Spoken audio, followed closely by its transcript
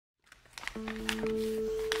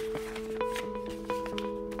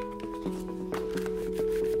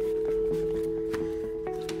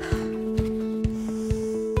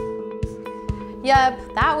Yep,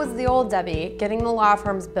 that was the old Debbie. Getting the law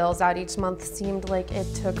firm's bills out each month seemed like it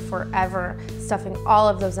took forever, stuffing all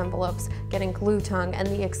of those envelopes, getting glue tongue, and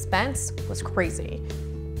the expense was crazy.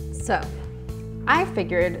 So, I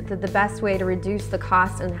figured that the best way to reduce the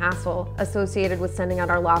cost and hassle associated with sending out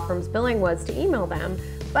our law firm's billing was to email them.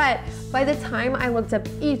 But by the time I looked up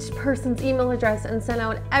each person's email address and sent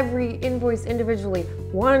out every invoice individually,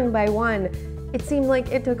 one by one, it seemed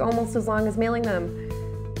like it took almost as long as mailing them.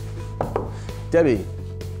 Debbie,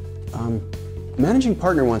 managing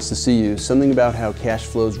partner wants to see you. Something about how cash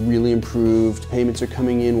flow's really improved, payments are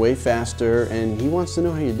coming in way faster, and he wants to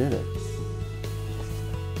know how you did it.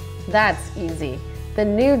 That's easy. The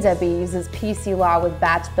new Debbie uses PCLaw with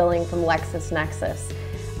batch billing from LexisNexis.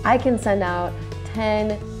 I can send out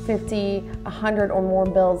 10, 50, 100 or more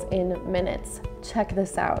bills in minutes. Check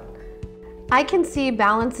this out. I can see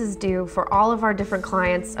balances due for all of our different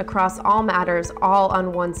clients across all matters all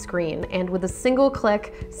on one screen, and with a single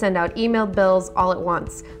click, send out emailed bills all at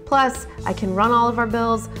once. Plus, I can run all of our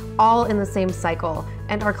bills all in the same cycle,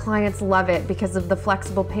 and our clients love it because of the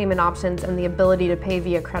flexible payment options and the ability to pay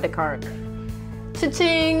via credit card.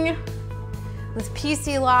 Cha-ching! With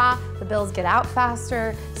PCLaw, the bills get out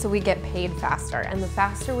faster, so we get paid faster, and the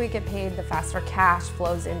faster we get paid, the faster cash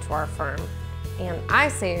flows into our firm. And I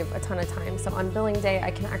save a ton of time, so on billing day, I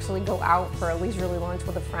can actually go out for a leisurely lunch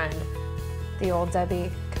with a friend. The old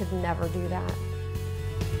Debbie could never do that.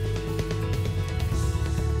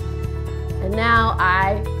 And now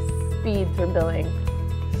I speed through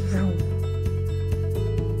billing.